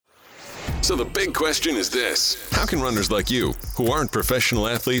So the big question is this: how can runners like you, who aren't professional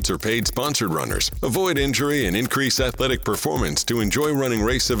athletes or paid sponsored runners, avoid injury and increase athletic performance to enjoy running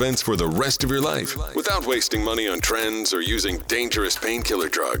race events for the rest of your life without wasting money on trends or using dangerous painkiller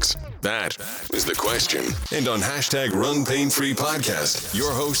drugs? That is the question. And on hashtag Run Pain Free Podcast,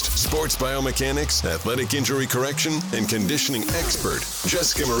 your host, sports biomechanics, athletic injury correction, and conditioning expert,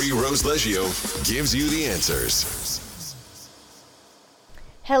 Jessica Marie Rose Leggio, gives you the answers.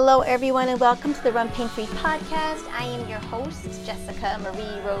 Hello everyone and welcome to the Run Pain Free Podcast. I am your host, Jessica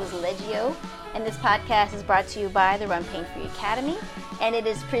Marie Rose Leggio, and this podcast is brought to you by the Run Pain Free Academy, and it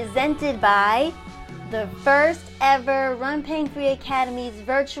is presented by the first ever Run Pain Free Academy's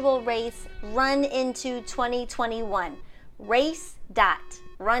virtual race, Run Into 2021.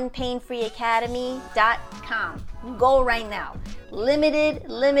 Race.runpainfreeacademy.com. Go right now.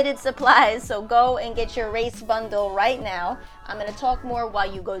 Limited supplies, so go and get your race bundle right now. I'm going to talk more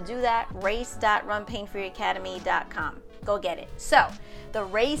while you go do that. Race.runpainfreeacademy.com. Go get it. So, the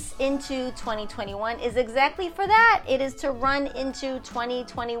Race Into 2021 is exactly for that. It is to run into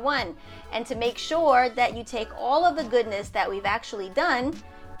 2021 and to make sure that you take all of the goodness that we've actually done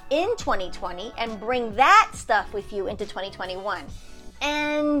in 2020 and bring that stuff with you into 2021.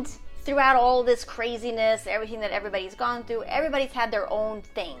 And throughout all this craziness, everything that everybody's gone through, everybody's had their own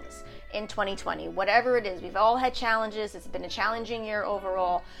things in 2020. Whatever it is, we've all had challenges. It's been a challenging year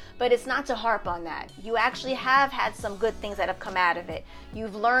overall, but it's not to harp on that. You actually have had some good things that have come out of it.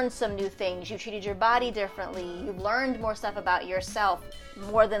 You've learned some new things. You treated your body differently. You've learned more stuff about yourself,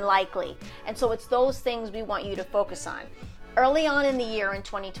 more than likely. And so it's those things we want you to focus on. Early on in the year in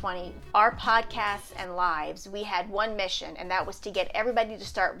 2020, our podcasts and lives, we had one mission, and that was to get everybody to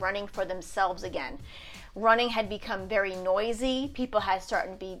start running for themselves again. Running had become very noisy. People had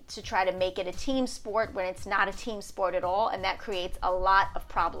started to try to make it a team sport when it's not a team sport at all, and that creates a lot of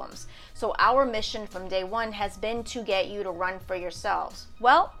problems. So our mission from day one has been to get you to run for yourselves.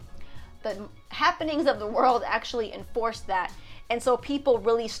 Well, the happenings of the world actually enforced that, and so people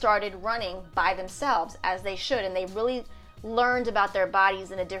really started running by themselves, as they should, and they really learned about their bodies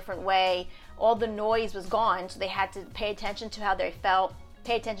in a different way. All the noise was gone, so they had to pay attention to how they felt,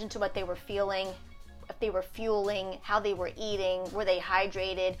 pay attention to what they were feeling, if they were fueling, how they were eating, were they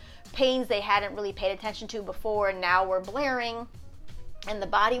hydrated, pains they hadn't really paid attention to before and now were blaring, and the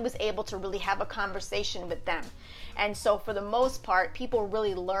body was able to really have a conversation with them. And so for the most part, people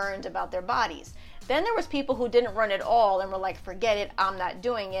really learned about their bodies. Then there was people who didn't run at all and were like, forget it, I'm not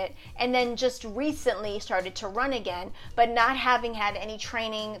doing it. And then just recently started to run again, but not having had any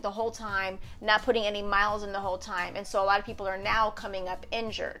training the whole time, not putting any miles in the whole time. And so a lot of people are now coming up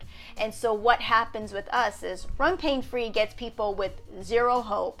injured. And so what happens with us is Run Pain Free gets people with zero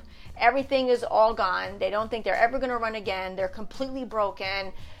hope. Everything is all gone. They don't think they're ever going to run again. They're completely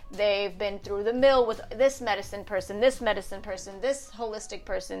broken. They've been through the mill with this medicine person, this holistic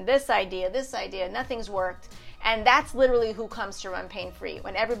person, this idea, nothing's worked. And that's literally who comes to Run Pain Free,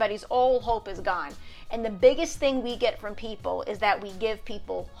 when everybody's all hope is gone. And the biggest thing we get from people is that we give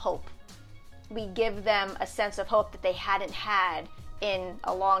people hope. We give them a sense of hope that they hadn't had in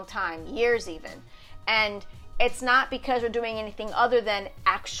a long time, years even. And it's not because we're doing anything other than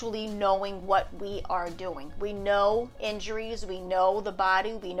actually knowing what we are doing. We know injuries, we know the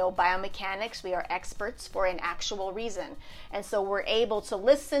body, we know biomechanics, we are experts for an actual reason. And so we're able to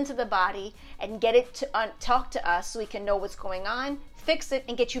listen to the body and get it to talk to us so we can know what's going on, fix it,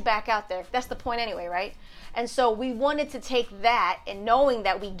 and get you back out there. That's the point anyway, right? And so we wanted to take that, and knowing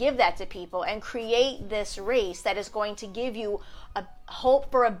that we give that to people, and create this race that is going to give you a hope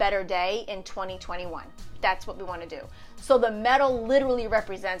for a better day in 2021. That's what we want to do. So the medal literally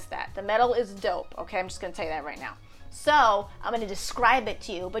represents that. The medal is dope. Okay, I'm just going to tell you that right now. So I'm going to describe it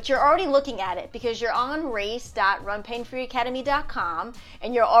to you, but you're already looking at it because you're on race.runpainfreeacademy.com,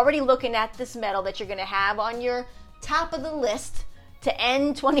 and you're already looking at this medal that you're going to have on your top of the list to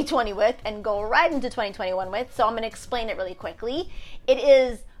end 2020 with and go right into 2021 with. So I'm going to explain it really quickly. It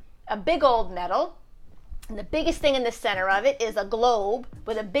is a big old medal. And the biggest thing in the center of it is a globe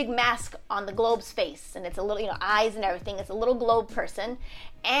with a big mask on the globe's face. And it's a little, eyes and everything. It's a little globe person.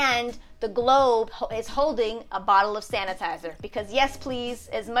 And the globe is holding a bottle of sanitizer. Because yes, please,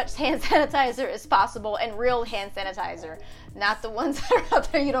 as much hand sanitizer as possible, and real hand sanitizer. Not the ones that are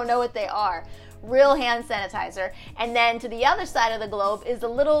out there, you don't know what they are. Real hand sanitizer. And then to the other side of the globe is a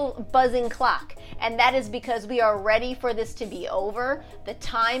little buzzing clock. And that is because we are ready for this to be over. The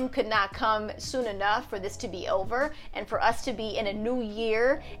time could not come soon enough for this to be over and for us to be in a new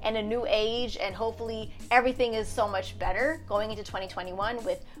year and a new age, and hopefully everything is so much better going into 2021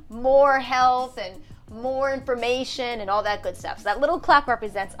 with more health and more information and all that good stuff. So that little clock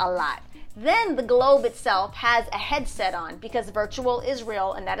represents a lot. Then the globe itself has a headset on because virtual is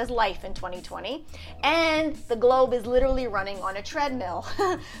real and that is life in 2020. And the globe is literally running on a treadmill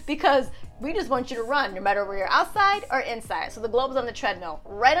because we just want you to run no matter where you're outside or inside. So the globe is on the treadmill.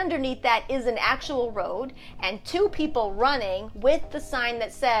 Right underneath that is an actual road and two people running with the sign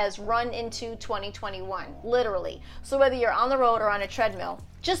that says run into 2021, literally. So whether you're on the road or on a treadmill,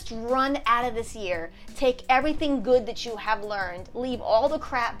 just run out of this year. Take everything good that you have learned, leave all the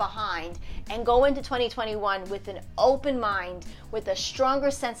crap behind, and go into 2021 with an open mind, with a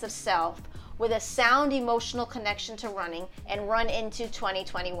stronger sense of self, with a sound emotional connection to running, and run into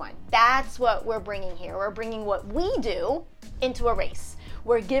 2021. That's what we're bringing here. We're bringing what we do into a race.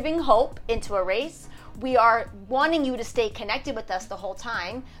 We're giving hope into a race. We are wanting you to stay connected with us the whole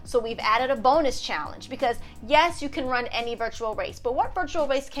time. So we've added a bonus challenge because yes, you can run any virtual race, but what virtual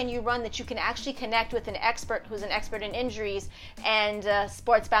race can you run that you can actually connect with an expert who's an expert in injuries and a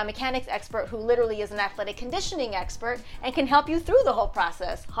sports biomechanics expert who literally is an athletic conditioning expert and can help you through the whole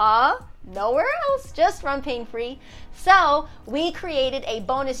process? Nowhere else, just run pain-free. So we created a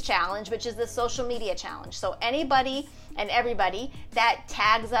bonus challenge, which is the social media challenge. So anybody and everybody that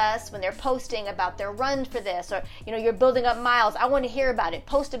tags us when they're posting about their run for this, or you're building up miles, I want to hear about it.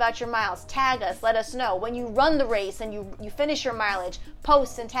 Post about your miles, tag us, let us know. When you run the race and you finish your mileage,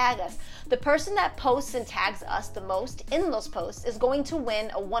 post and tag us. The person that posts and tags us the most in those posts is going to win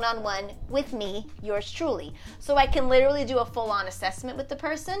a one-on-one with me, yours truly. So I can literally do a full-on assessment with the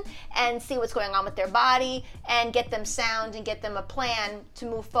person and see what's going on with their body and get them sound and get them a plan to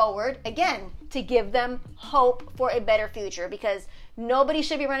move forward, again, to give them hope for a better future, because nobody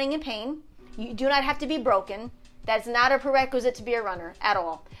should be running in pain. You do not have to be broken. That's not a prerequisite to be a runner at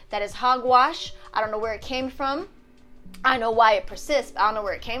all. That is hogwash. I don't know where it came from. I know why it persists. I don't know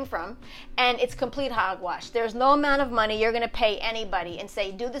where it came from. And it's complete hogwash. There's no amount of money you're going to pay anybody and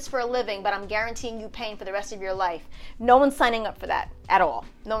say, do this for a living, but I'm guaranteeing you pain for the rest of your life. No one's signing up for that at all.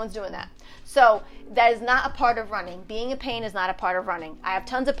 No one's doing that. So that is not a part of running. Being in pain is not a part of running. I have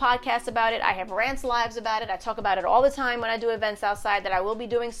tons of podcasts about it. I have rants lives about it. I talk about it all the time when I do events outside that I will be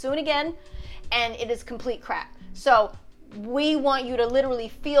doing soon again. And it is complete crap. So we want you to literally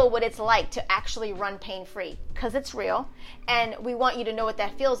feel what it's like to actually run pain-free, because it's real, and we want you to know what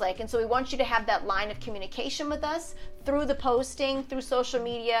that feels like. And so we want you to have that line of communication with us through the posting, through social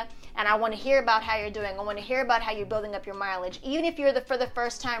media, and I want to hear about how you're doing. I want to hear about how you're building up your mileage. Even if you're for the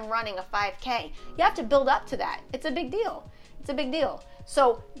first time running a 5K, you have to build up to that. It's a big deal. It's a big deal.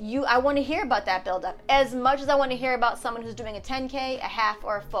 So I want to hear about that build up as much as I want to hear about someone who's doing a 10K, a half,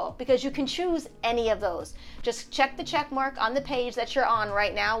 or a full, because you can choose any of those. Just check the check mark on the page that you're on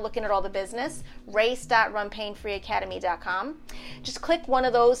right now, looking at all the business, race.runpainfreeacademy.com. Just click one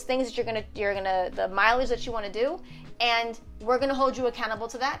of those things that the mileage that you want to do, and we're going to hold you accountable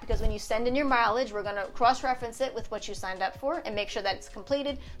to that, because when you send in your mileage, we're going to cross-reference it with what you signed up for and make sure that it's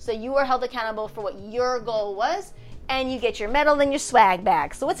completed, so you are held accountable for what your goal was. And you get your medal and your swag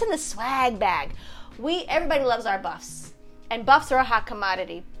bag. So what's in the swag bag? Everybody loves our buffs. And buffs are a hot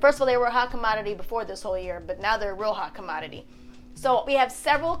commodity. First of all, they were a hot commodity before this whole year, but now they're a real hot commodity. So we have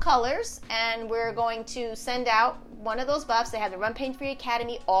several colors, and we're going to send out one of those buffs. They have the Run Pain Free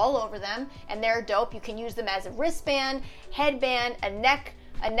Academy all over them, and they're dope. You can use them as a wristband, headband, a neck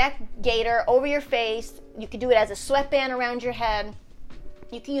gaiter over your face. You can do it as a sweatband around your head.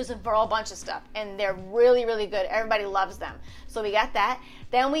 You can use them for a whole bunch of stuff, and they're really, really good. Everybody loves them. So we got that.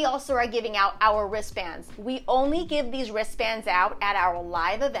 Then we also are giving out our wristbands. We only give these wristbands out at our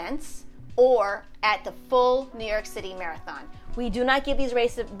live events or at the full New York City Marathon. We do not give these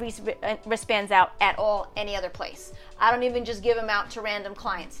wristbands out at all any other place. I don't even just give them out to random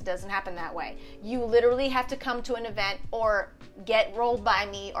clients. It doesn't happen that way. You literally have to come to an event or get rolled by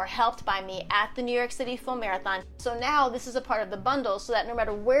me or helped by me at the New York City Full Marathon. So now this is a part of the bundle, so that no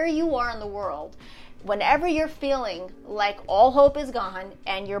matter where you are in the world, whenever you're feeling like all hope is gone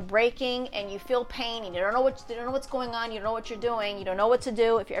and you're breaking and you feel pain and you don't know what's going on, you don't know what you're doing, you don't know what to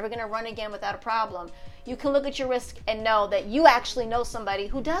do, if you're ever going to run again without a problem, you can look at your risk and know that you actually know somebody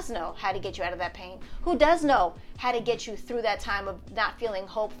who does know how to get you out of that pain, who does know how to get you through that time of not feeling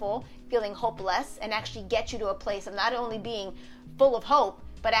hopeful, feeling hopeless, and actually get you to a place of not only being full of hope,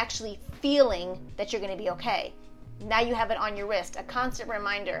 but actually feeling that you're going to be okay. Now you have it on your wrist, a constant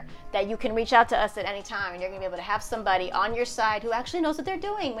reminder that you can reach out to us at any time, and you're going to be able to have somebody on your side who actually knows what they're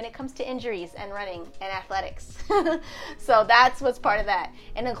doing when it comes to injuries and running and athletics. So that's what's part of that,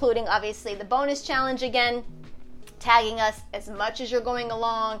 and including obviously the bonus challenge again. tagging us as much as you're going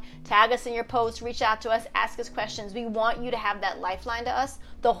along. Tag us in your posts, reach out to us, ask us questions. We want you to have that lifeline to us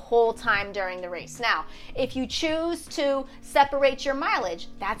the whole time during the race. Now, if you choose to separate your mileage,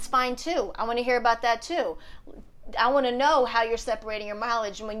 that's fine too. I want to hear about that too. I want to know how you're separating your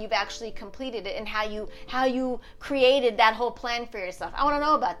mileage and when you've actually completed it and how you created that whole plan for yourself. I want to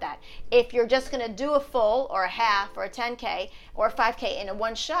know about that. If you're just going to do a full or a half or a 10K or a 5K in a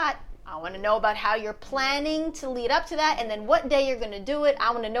one shot, I want to know about how you're planning to lead up to that and then what day you're going to do it.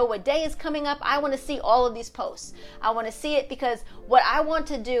 I want to know what day is coming up. I want to see all of these posts. I want to see it because what I want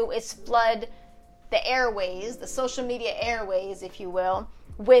to do is flood the airways, the social media airways, if you will,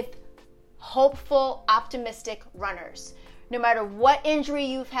 with hopeful, optimistic runners. No matter what injury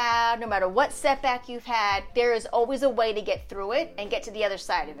you've had, no matter what setback you've had, there is always a way to get through it and get to the other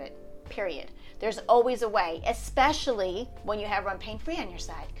side of it, period. There's always a way, especially when you have Run Pain Free on your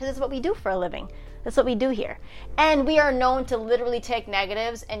side, because it's what we do for a living. That's what we do here. And we are known to literally take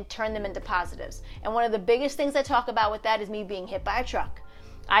negatives and turn them into positives. And one of the biggest things I talk about with that is me being hit by a truck.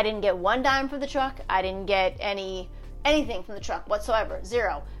 I didn't get one dime from the truck. I didn't get anything from the truck whatsoever,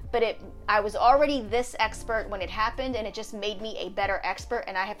 zero. But I was already this expert when it happened, and it just made me a better expert,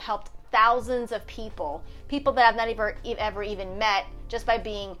 and I have helped thousands of people that I've not ever even met just by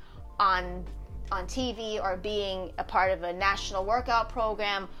being on TV or being a part of a national workout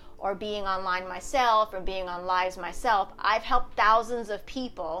program or being online myself or being on lives myself. I've helped thousands of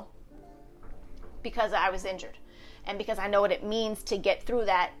people because I was injured. And because I know what it means to get through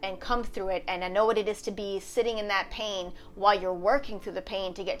that and come through it, and I know what it is to be sitting in that pain while you're working through the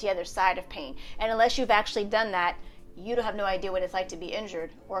pain to get to the other side of pain. And unless you've actually done that, you don't have no idea what it's like to be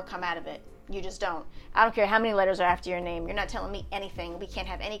injured or come out of it. You just don't. I don't care how many letters are after your name. You're not telling me anything. We can't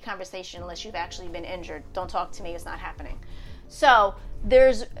have any conversation unless you've actually been injured. Don't talk to me. It's not happening. So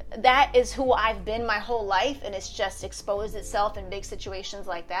that is who I've been my whole life, and it's just exposed itself in big situations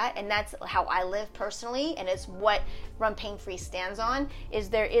like that. And that's how I live personally, and it's what Run Pain Free stands on, is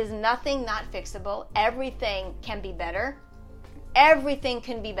there is nothing not fixable. Everything can be better. Everything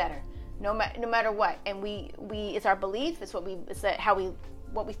can be better, no matter what. And we it's our belief. It's what we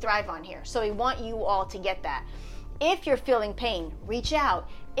thrive on here. So we want you all to get that. If you're feeling pain, reach out.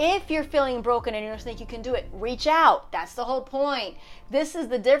 If you're feeling broken and you don't think you can do it, reach out. That's the whole point. This is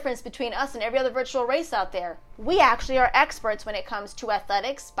the difference between us and every other virtual race out there. We actually are experts when it comes to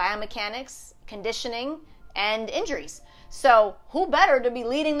athletics, biomechanics, conditioning, and injuries. So who better to be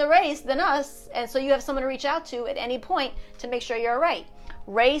leading the race than us? And so you have someone to reach out to at any point to make sure you're all right.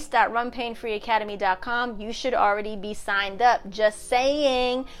 race.runpainfreeacademy.com. You should already be signed up. Just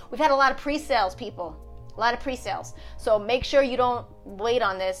saying. We've had a lot of pre-sales, people. A lot of pre-sales. So make sure you don't wait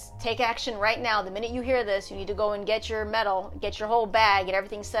on this. Take action right now. The minute you hear this, you need to go and get your medal, get your whole bag, get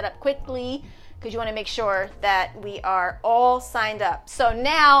everything set up quickly, because you want to make sure that we are all signed up. So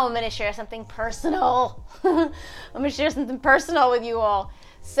now I'm going to share something personal. I'm going to share something personal with you all.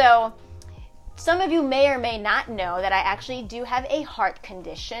 So some of you may or may not know that I actually do have a heart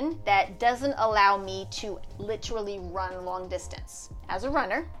condition that doesn't allow me to literally run long distance. As a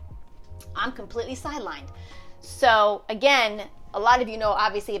runner, I'm completely sidelined. So again, a lot of you know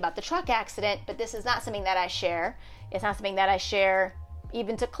obviously about the truck accident, but this is not something that I share. It's not something that I share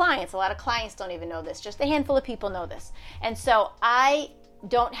even to clients. A lot of clients don't even know this. Just a handful of people know this. And so I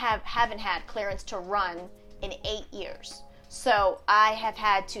haven't had clearance to run in 8 years. So I have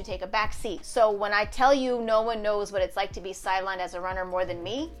had to take a back seat. So when I tell you no one knows what it's like to be sidelined as a runner more than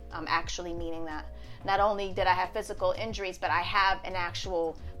me, I'm actually meaning that. Not only did I have physical injuries, but I have an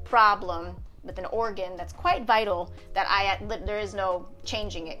actual problem with an organ that's quite vital that there is no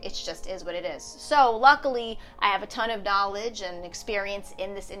changing it. It just is what it is. So luckily, I have a ton of knowledge and experience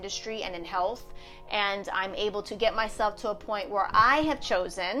in this industry and in health, and I'm able to get myself to a point where I have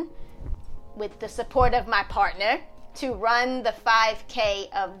chosen, with the support of my partner, to run the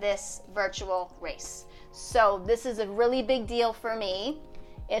 5K of this virtual race. So this is a really big deal for me.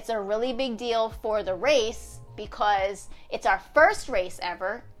 It's a really big deal for the race because it's our first race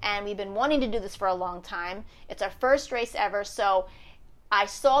ever, and we've been wanting to do this for a long time. It's our first race ever, so I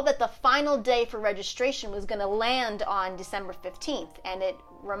saw that the final day for registration was going to land on December 15th, and it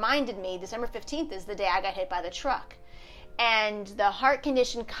reminded me December 15th is the day I got hit by the truck. And the heart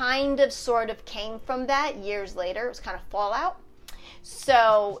condition sort of came from that years later. It was kind of fallout.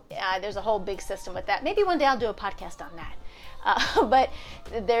 So there's a whole big system with that. Maybe one day I'll do a podcast on that. But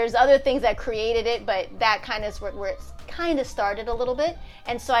there's other things that created it, but that kind of is where it kind of started a little bit.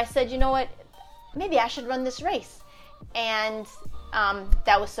 And so I said, you know what, maybe I should run this race. And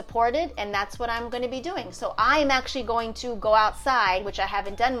that was supported, and that's what I'm going to be doing. So I'm actually going to go outside, which I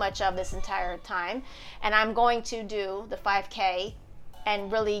haven't done much of this entire time, and I'm going to do the 5K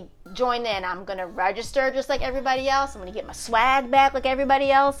and really join in. I'm going to register just like everybody else. I'm going to get my swag back like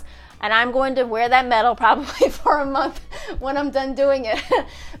everybody else, and I'm going to wear that medal probably for a month when I'm done doing it.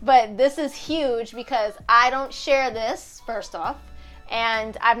 But this is huge because I don't share this, first off,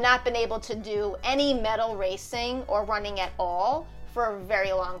 and I've not been able to do any medal racing or running at all for a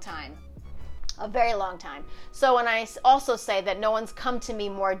very long time. A very long time. So when I also say that no one's come to me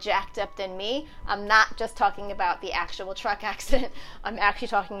more jacked up than me, I'm not just talking about the actual truck accident. I'm actually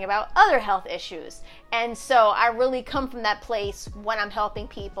talking about other health issues. And so I really come from that place when I'm helping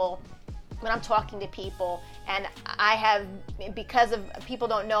people, when I'm talking to people, and I have, because of people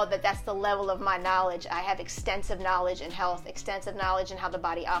don't know that that's the level of my knowledge, I have extensive knowledge in health, extensive knowledge in how the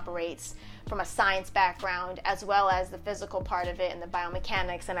body operates from a science background, as well as the physical part of it and the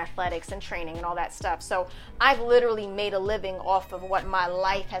biomechanics and athletics and training and all that stuff. So I've literally made a living off of what my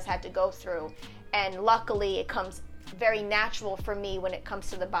life has had to go through, and luckily it comes very natural for me when it comes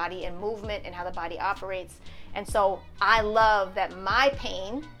to the body and movement and how the body operates. And so I love that my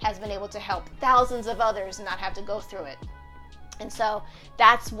pain has been able to help thousands of others not have to go through it. And so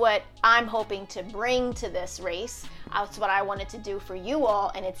that's what I'm hoping to bring to this race. That's what I wanted to do for you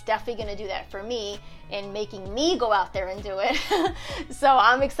all, and it's definitely going to do that for me in making me go out there and do it. So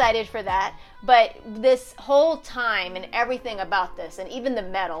I'm excited for that. But this whole time and everything about this, and even the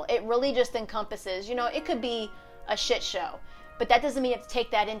medal, it really just encompasses, it could be a shit show. But that doesn't mean you have to take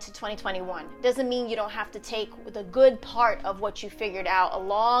that into 2021. It doesn't mean you don't have to take the good part of what you figured out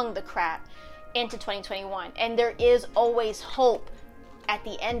along the crap into 2021. And there is always hope at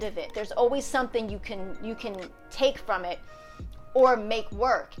the end of it. There's always something you can take from it or make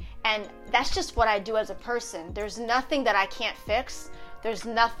work. And that's just what I do as a person. There's nothing that I can't fix. There's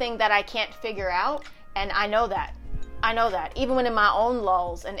nothing that I can't figure out. And I know that. Even when in my own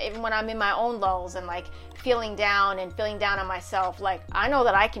lulls, and even when I'm in my own lulls and like feeling down on myself, like I know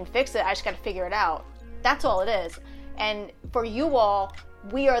that I can fix it. I just got to figure it out. That's all it is. And for you all,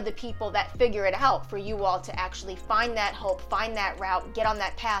 we are the people that figure it out, for you all to actually find that hope, find that route, get on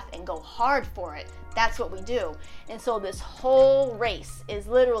that path and go hard for it. That's what we do. And so this whole race is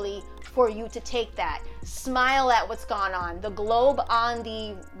literally for you to take that, smile at what's gone on. The globe on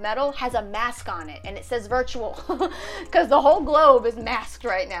the medal has a mask on it, and it says virtual because the whole globe is masked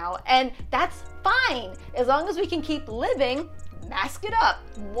right now. And that's fine. As long as we can keep living, mask it up,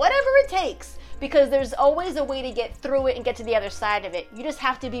 whatever it takes, because there's always a way to get through it and get to the other side of it. You just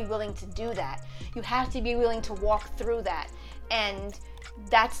have to be willing to do that. You have to be willing to walk through that. And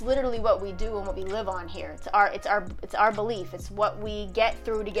that's literally what we do and what we live on here. It's our belief. It's what we get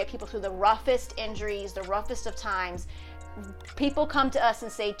through to get people through the roughest injuries, the roughest of times. People come to us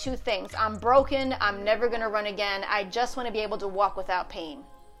and say two things: I'm broken, I'm never going to run again, I just want to be able to walk without pain.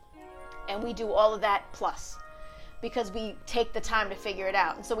 And we do all of that plus, because we take the time to figure it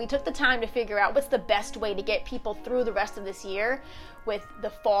out. And so we took the time to figure out what's the best way to get people through the rest of this year, with the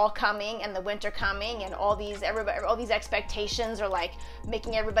fall coming and the winter coming and all these expectations are like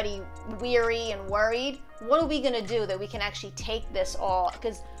making everybody weary and worried. What are we going to do that we can actually take this all?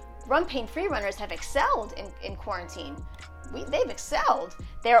 Because Run Pain Free runners have excelled in quarantine. They've excelled.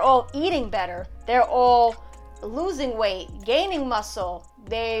 They're all eating better. They're all losing weight, gaining muscle.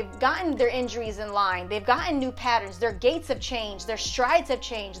 They've gotten their injuries in line. They've gotten new patterns. Their gaits have changed. Their strides have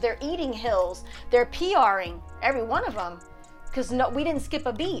changed. They're eating hills. They're PRing, every one of them. Because we didn't skip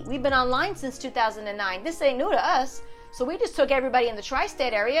a beat. We've been online since 2009. This ain't new to us. So we just took everybody in the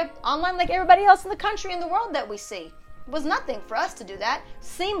tri-state area online like everybody else in the country and the world that we see. It was nothing for us to do that.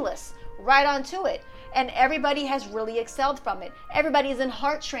 Seamless, right onto it. And everybody has really excelled from it. Everybody's in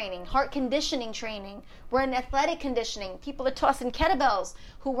heart training, heart conditioning training. We're in athletic conditioning. People are tossing kettlebells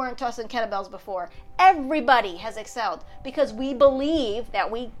who weren't tossing kettlebells before. Everybody has excelled because we believe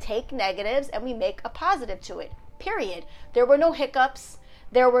that we take negatives and we make a positive to it. Period. There were no hiccups.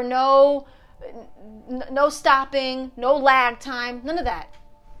 There were no stopping, no lag time, none of that.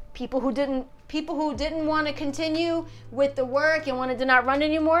 People who didn't want to continue with the work and wanted to not run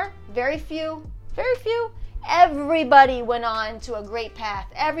anymore, very few. Everybody went on to a great path.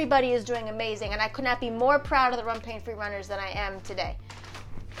 Everybody is doing amazing, and I could not be more proud of the Run Pain Free runners than I am today.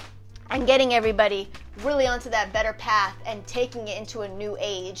 And getting everybody really onto that better path and taking it into a new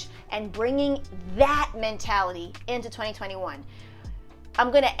age and bringing that mentality into 2021.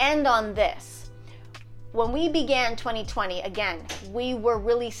 I'm going to end on this. When we began 2020, again, we were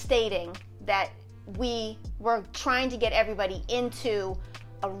really stating that we were trying to get everybody into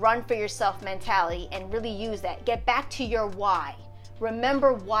a run for yourself mentality and really use that. Get back to your why.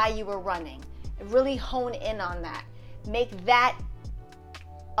 Remember why you were running. Really hone in on that. Make that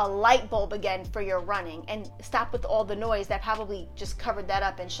a light bulb again for your running, and stop with all the noise that probably just covered that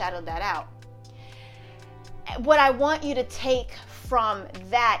up and shadowed that out. What I want you to take from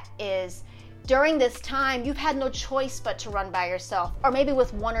that is, during this time, you've had no choice but to run by yourself, or maybe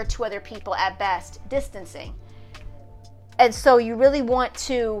with one or two other people at best, distancing. And so you really want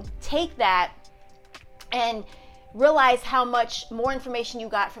to take that and realize how much more information you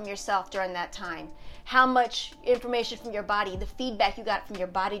got from yourself during that time, how much information from your body, the feedback you got from your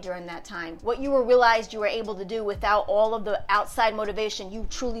body during that time, what you realized you were able to do without all of the outside motivation you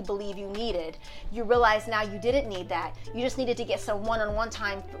truly believe you needed. You realize now you didn't need that. You just needed to get some one-on-one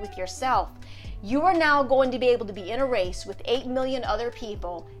time with yourself. You are now going to be able to be in a race with 8 million other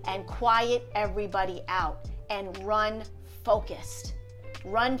people and quiet everybody out and run focused.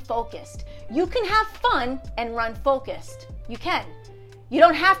 Run focused. You can have fun and run focused. You can. You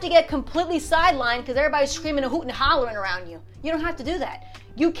don't have to get completely sidelined because everybody's screaming and hooting and hollering around you. You don't have to do that.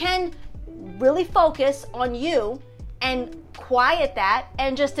 You can really focus on you and quiet that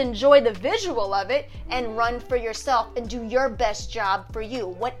and just enjoy the visual of it and run for yourself and do your best job for you.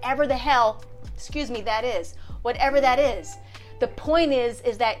 Whatever the hell, that is. Whatever that is. The point is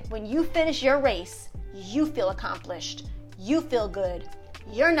that when you finish your race, you feel accomplished. You feel good.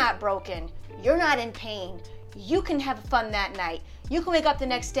 You're not broken. You're not in pain. You can have fun that night. You can wake up the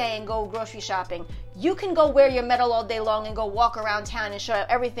next day and go grocery shopping. You can go wear your medal all day long and go walk around town and show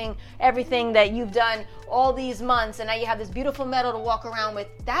everything that you've done all these months, and now you have this beautiful medal to walk around with.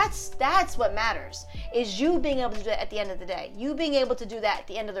 That's what matters, is you being able to do that at the end of the day. You being able to do that at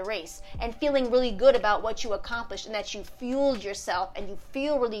the end of the race and feeling really good about what you accomplished and that you fueled yourself and you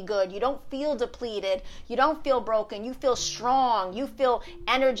feel really good. You don't feel depleted. You don't feel broken. You feel strong. You feel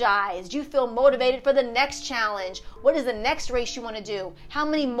energized. You feel motivated for the next challenge. What is the next race you want to do? How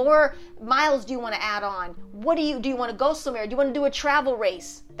many more miles do you want to add on? What do you want to go somewhere? Do you want to do a travel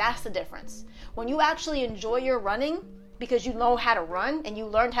race? That's the difference. When you actually enjoy your running because you know how to run and you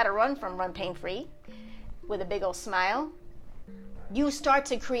learned how to run from Run Pain Free with a big old smile, you start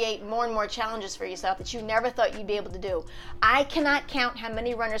to create more and more challenges for yourself that you never thought you'd be able to do. I cannot count how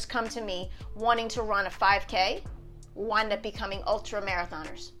many runners come to me wanting to run a 5K, wind up becoming ultra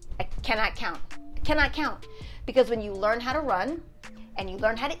marathoners. I cannot count. Because when you learn how to run and you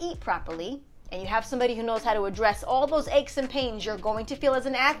learn how to eat properly and you have somebody who knows how to address all those aches and pains you're going to feel as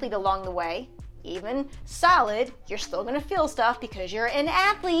an athlete along the way, even solid, you're still going to feel stuff because you're an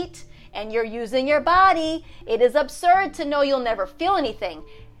athlete and you're using your body. It is absurd to know you'll never feel anything.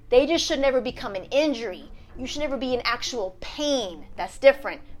 They just should never become an injury. You should never be in actual pain. That's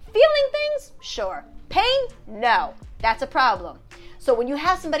different. Feeling things? Sure. Pain? No. That's a problem. So when you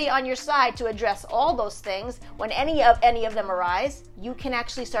have somebody on your side to address all those things, when any of them arise, you can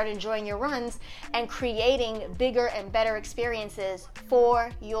actually start enjoying your runs and creating bigger and better experiences for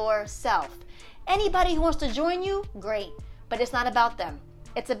yourself. Anybody who wants to join you, great. But it's not about them.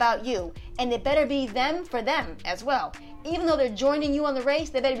 It's about you. And it better be them for them as well. Even though they're joining you on the race,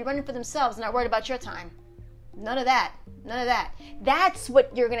 they better be running for themselves and not worried about your time. None of that. That's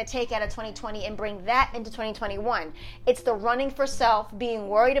what you're going to take out of 2020 and bring that into 2021. It's the running for self, being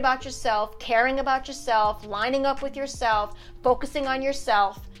worried about yourself, caring about yourself, lining up with yourself, focusing on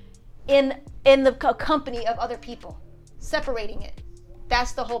yourself in the company of other people, separating it.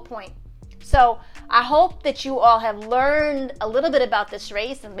 That's the whole point. So I hope that you all have learned a little bit about this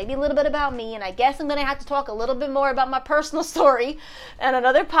race and maybe a little bit about me. And I guess I'm going to have to talk a little bit more about my personal story in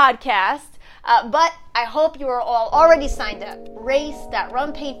another podcast. But I hope you are all already signed up.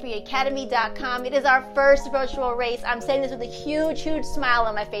 Race.runpainfreeacademy.com. It is our first virtual race. I'm saying this with a huge, huge smile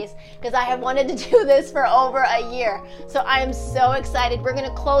on my face because I have wanted to do this for over a year. So I am so excited. We're going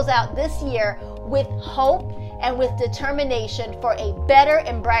to close out this year with hope and with determination for a better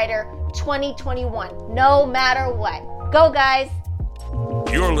and brighter 2021, no matter what. Go, guys.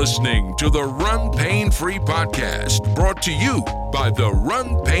 You're listening to the Run Pain Free podcast, brought to you by the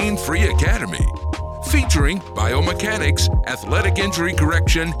Run Pain Free Academy, featuring biomechanics, athletic injury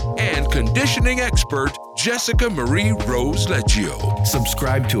correction, and conditioning expert Jessica Marie Rose Leggio.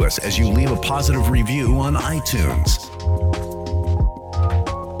 Subscribe to us as you leave a positive review on iTunes.